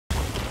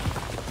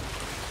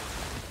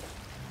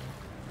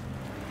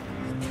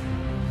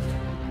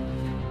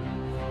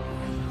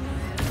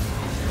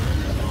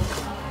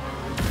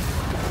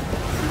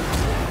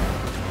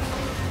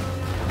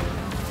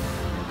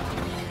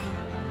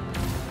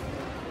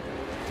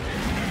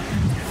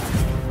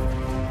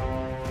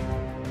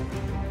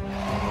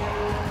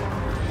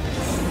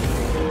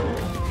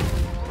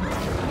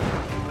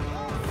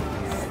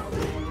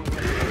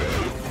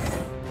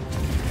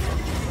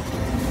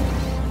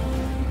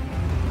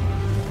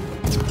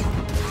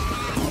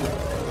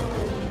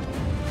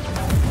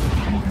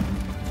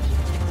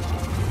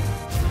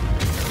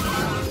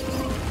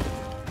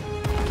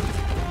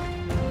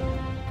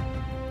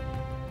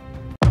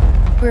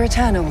We're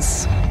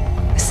Eternals.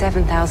 For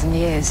 7,000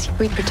 years,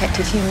 we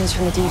protected humans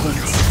from the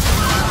Deviants.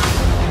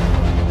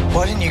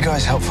 Why didn't you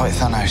guys help fight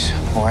Thanos?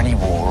 Or any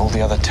war, all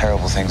the other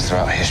terrible things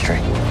throughout history?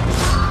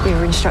 We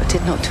were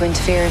instructed not to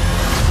interfere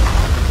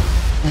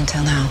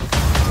until now.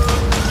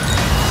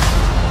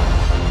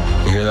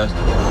 You hear that?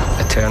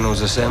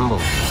 Eternals assemble.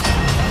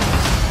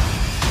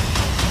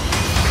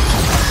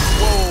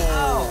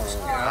 Whoa!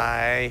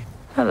 Hi.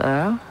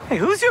 Hello. Hey,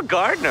 who's your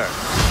gardener?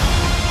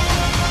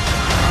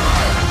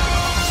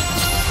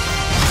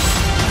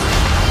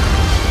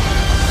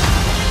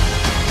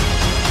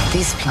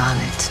 This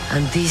planet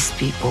and these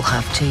people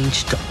have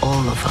changed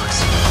all of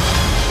us.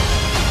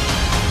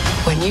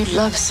 When you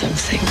love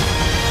something,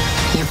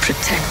 you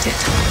protect it.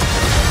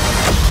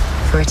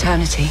 For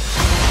eternity.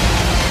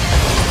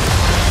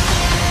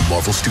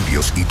 Marvel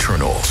Studios'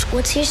 Eternals.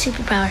 What's your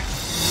superpower?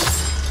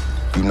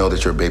 You know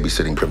that your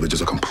babysitting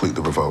privileges are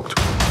completely revoked.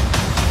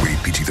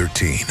 Rated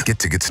PG-13. Get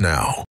tickets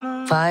now.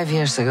 5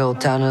 years ago,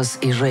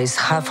 Thanos erased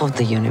half of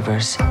the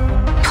universe.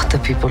 But the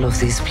people of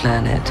this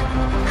planet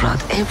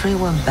brought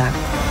everyone back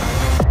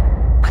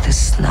with a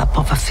snap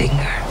of a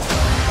finger.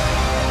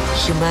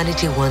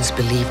 Humanity once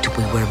believed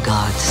we were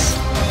gods.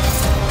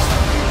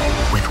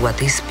 With what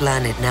this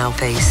planet now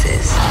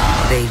faces,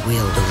 they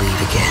will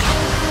believe again.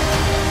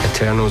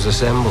 Eternals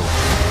assemble.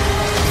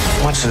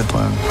 What's the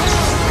plan?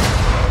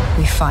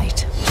 We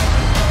fight.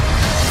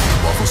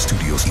 Marvel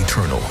Studios'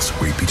 Eternals.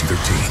 Rated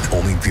PG-13.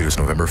 Only in theaters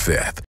November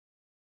 5th.